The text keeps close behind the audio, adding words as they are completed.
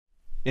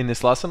In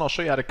this lesson, I'll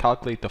show you how to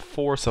calculate the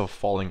force of a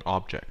falling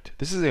object.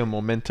 This is a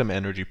momentum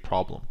energy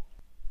problem.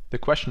 The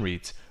question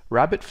reads,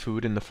 rabbit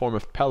food in the form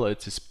of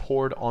pellets is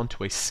poured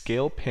onto a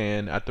scale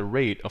pan at the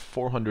rate of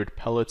 400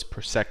 pellets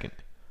per second.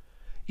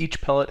 Each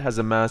pellet has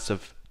a mass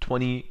of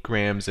 20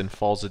 grams and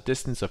falls a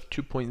distance of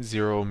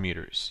 2.0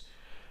 meters.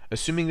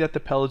 Assuming that the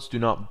pellets do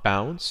not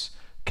bounce,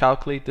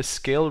 calculate the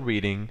scale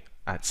reading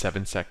at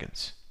 7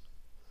 seconds.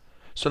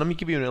 So let me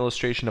give you an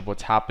illustration of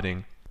what's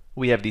happening.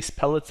 We have these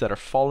pellets that are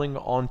falling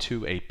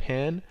onto a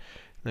pan.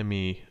 Let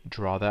me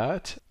draw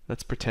that.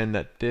 Let's pretend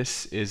that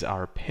this is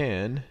our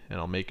pan, and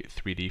I'll make it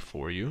 3D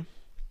for you.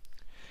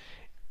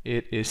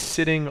 It is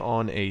sitting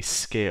on a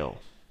scale.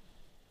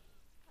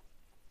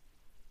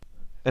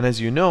 And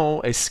as you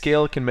know, a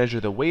scale can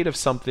measure the weight of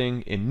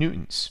something in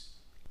newtons.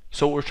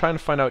 So what we're trying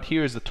to find out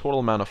here is the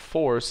total amount of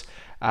force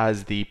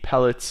as the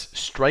pellets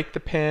strike the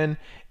pan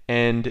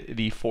and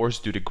the force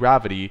due to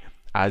gravity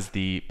as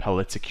the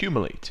pellets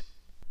accumulate.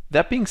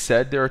 That being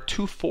said, there are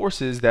two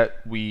forces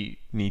that we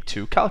need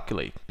to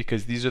calculate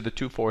because these are the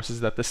two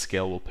forces that the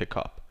scale will pick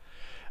up.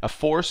 A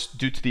force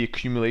due to the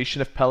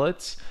accumulation of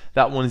pellets,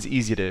 that one is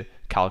easy to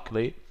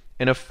calculate,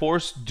 and a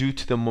force due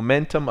to the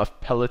momentum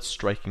of pellets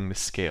striking the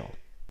scale.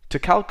 To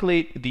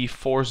calculate the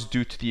force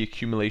due to the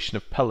accumulation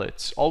of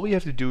pellets, all we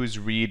have to do is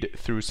read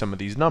through some of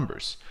these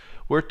numbers.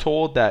 We're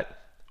told that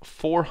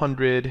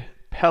 400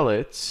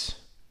 pellets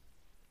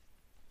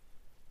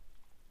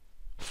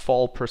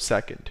fall per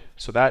second.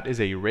 So that is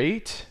a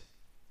rate,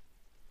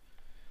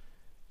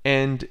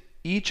 and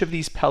each of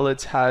these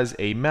pellets has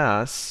a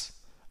mass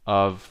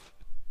of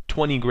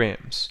 20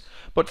 grams.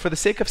 But for the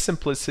sake of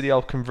simplicity,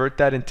 I'll convert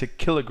that into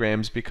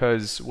kilograms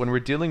because when we're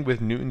dealing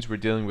with newtons, we're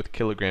dealing with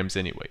kilograms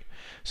anyway.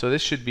 So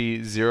this should be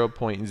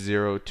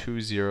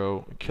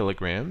 0.020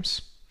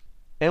 kilograms.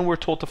 And we're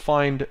told to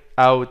find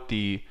out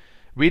the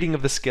reading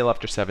of the scale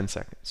after 7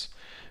 seconds.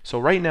 So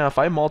right now, if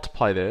I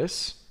multiply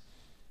this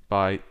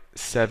by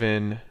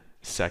 7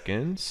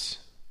 seconds,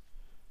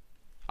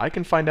 I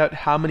can find out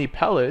how many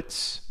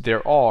pellets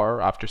there are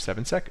after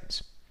 7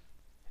 seconds.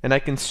 And I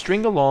can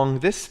string along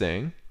this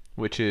thing,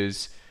 which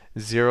is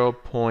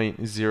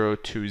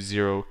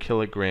 0.020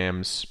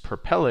 kilograms per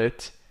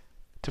pellet,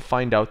 to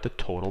find out the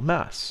total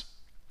mass.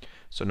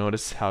 So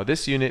notice how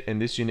this unit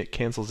and this unit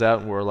cancels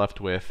out and we're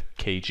left with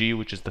kg,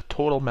 which is the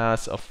total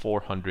mass of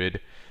 400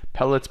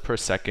 pellets per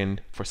second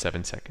for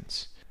 7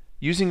 seconds.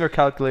 Using our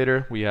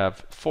calculator, we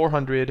have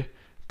 400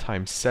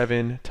 times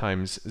 7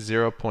 times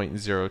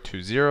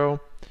 0.020,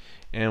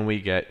 and we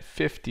get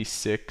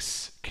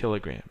 56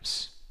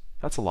 kilograms.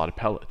 That's a lot of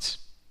pellets.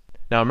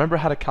 Now remember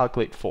how to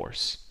calculate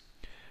force.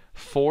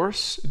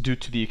 Force due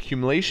to the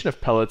accumulation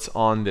of pellets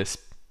on this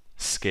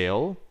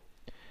scale,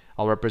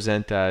 I'll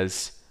represent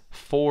as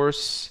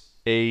force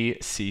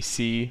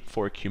ACC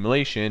for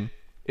accumulation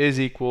is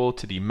equal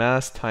to the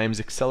mass times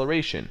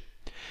acceleration.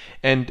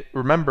 And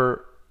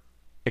remember,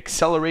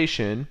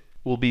 acceleration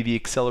will be the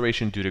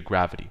acceleration due to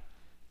gravity.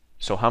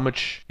 So how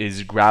much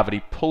is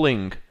gravity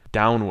pulling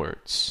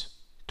downwards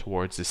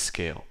towards this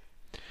scale?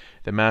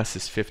 The mass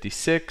is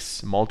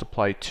 56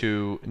 multiplied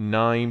to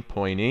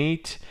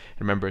 9.8.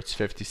 Remember, it's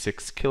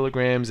 56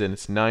 kilograms and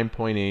it's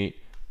 9.8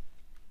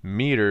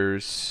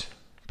 meters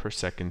per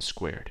second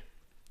squared.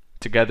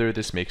 Together,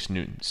 this makes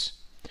newtons.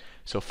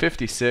 So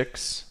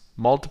 56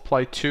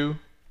 multiplied to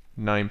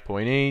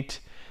 9.8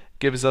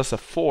 gives us a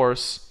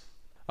force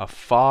of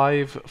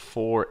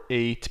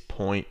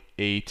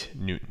 548.8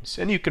 newtons.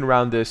 And you can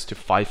round this to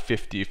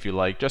 550 if you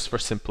like, just for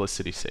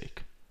simplicity's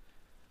sake.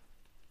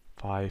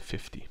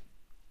 550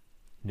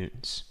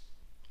 newtons.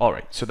 All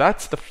right, so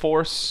that's the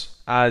force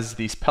as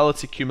these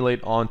pellets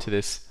accumulate onto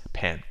this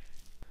pan.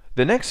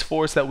 The next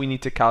force that we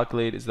need to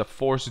calculate is the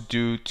force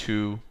due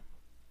to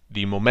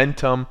the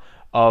momentum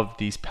of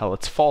these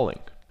pellets falling.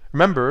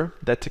 Remember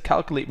that to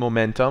calculate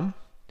momentum,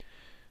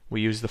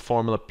 we use the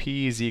formula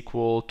P is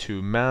equal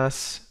to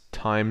mass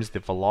times the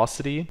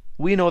velocity.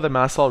 We know the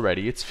mass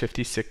already, it's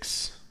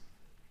 56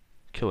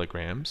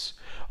 kilograms.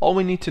 All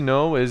we need to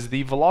know is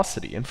the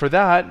velocity, and for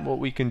that what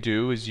we can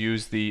do is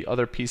use the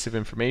other piece of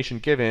information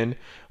given,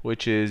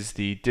 which is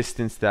the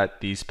distance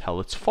that these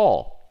pellets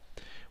fall,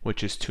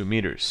 which is 2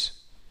 meters.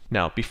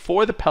 Now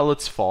before the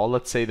pellets fall,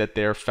 let's say that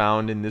they're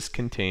found in this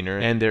container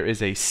and there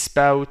is a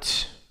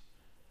spout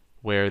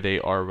where they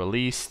are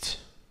released.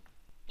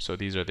 So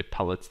these are the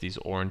pellets, these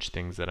orange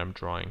things that I'm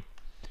drawing.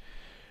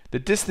 The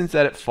distance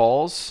that it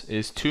falls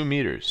is 2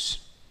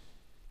 meters.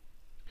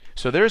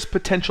 So there's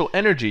potential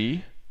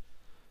energy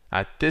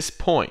at this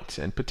point,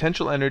 and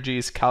potential energy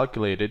is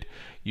calculated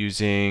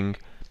using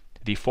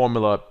the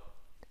formula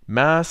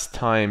mass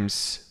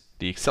times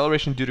the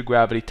acceleration due to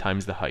gravity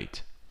times the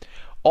height.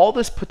 All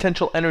this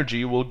potential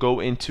energy will go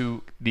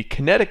into the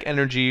kinetic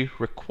energy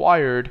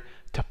required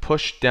to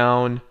push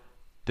down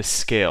the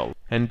scale,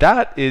 and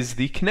that is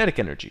the kinetic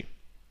energy.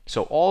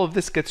 So all of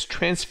this gets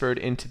transferred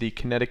into the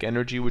kinetic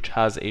energy, which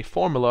has a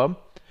formula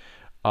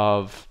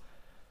of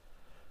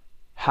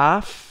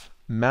half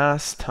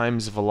mass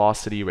times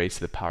velocity raised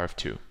to the power of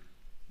 2.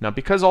 Now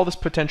because all this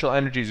potential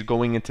energy is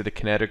going into the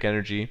kinetic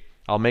energy,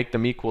 I'll make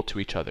them equal to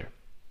each other.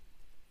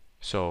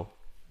 So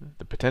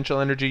the potential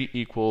energy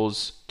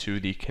equals to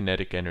the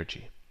kinetic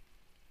energy.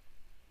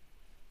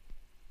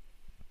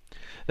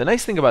 The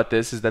nice thing about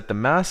this is that the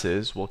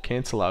masses will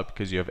cancel out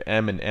because you have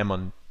m and m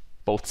on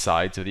both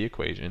sides of the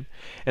equation.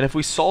 And if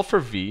we solve for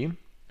v,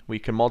 we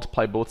can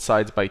multiply both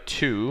sides by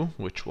 2,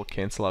 which will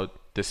cancel out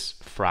this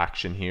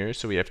fraction here.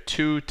 So we have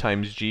 2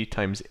 times g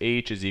times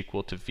h is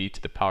equal to v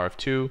to the power of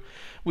 2.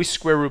 We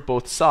square root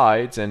both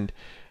sides, and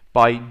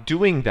by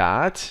doing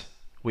that,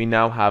 we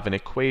now have an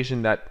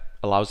equation that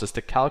allows us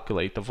to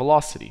calculate the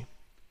velocity.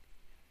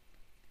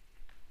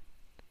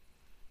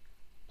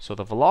 So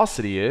the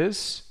velocity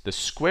is the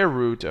square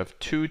root of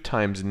 2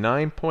 times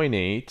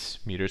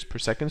 9.8 meters per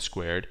second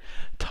squared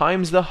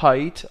times the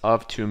height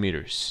of 2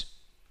 meters.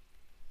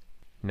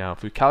 Now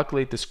if we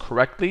calculate this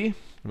correctly,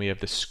 we have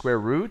the square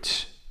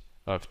root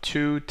of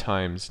 2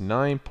 times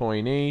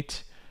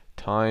 9.8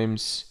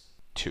 times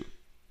 2.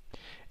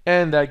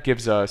 And that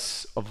gives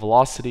us a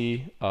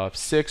velocity of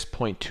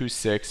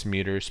 6.26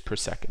 meters per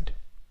second.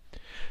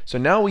 So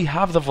now we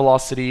have the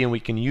velocity, and we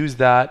can use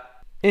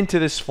that into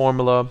this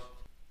formula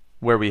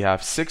where we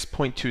have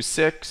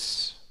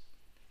 6.26,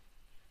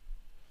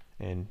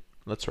 and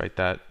let's write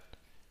that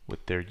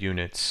with their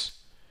units,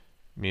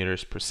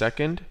 meters per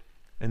second,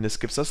 and this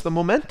gives us the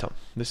momentum.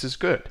 This is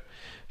good.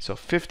 So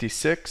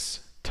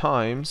 56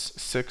 times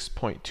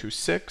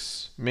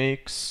 6.26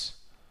 makes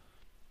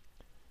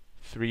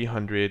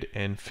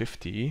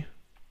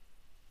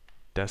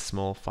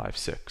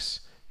 350.56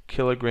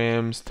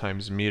 kilograms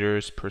times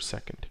meters per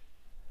second.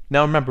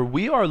 Now remember,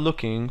 we are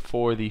looking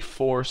for the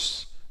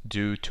force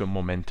due to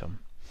momentum.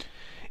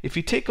 If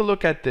you take a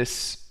look at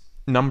this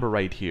number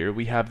right here,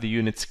 we have the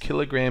units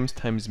kilograms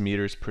times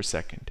meters per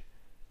second.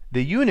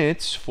 The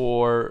units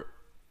for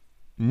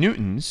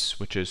newtons,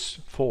 which is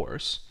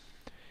force,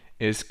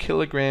 is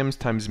kilograms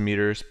times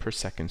meters per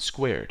second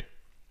squared.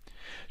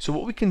 So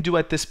what we can do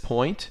at this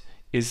point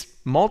is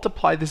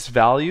multiply this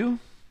value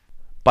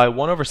by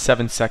 1 over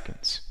 7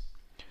 seconds.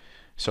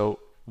 So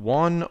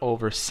 1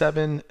 over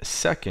 7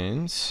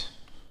 seconds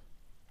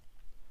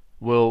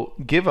will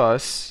give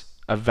us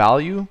a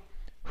value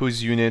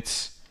whose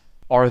units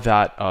are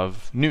that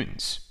of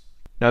newtons.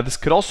 Now this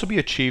could also be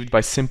achieved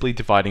by simply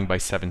dividing by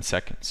 7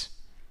 seconds.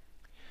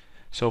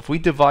 So if we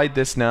divide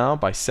this now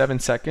by 7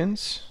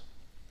 seconds,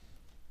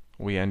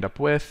 we end up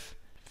with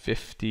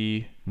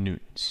 50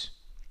 newtons.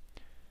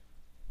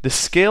 The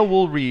scale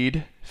will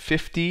read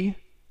 50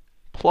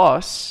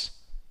 plus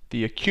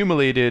the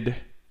accumulated,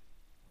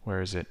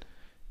 where is it?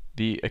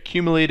 The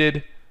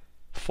accumulated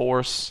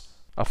force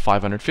of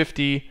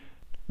 550,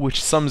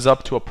 which sums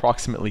up to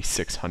approximately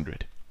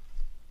 600.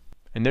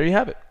 And there you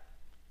have it.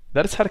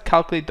 That is how to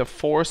calculate the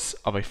force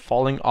of a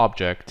falling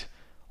object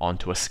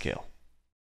onto a scale.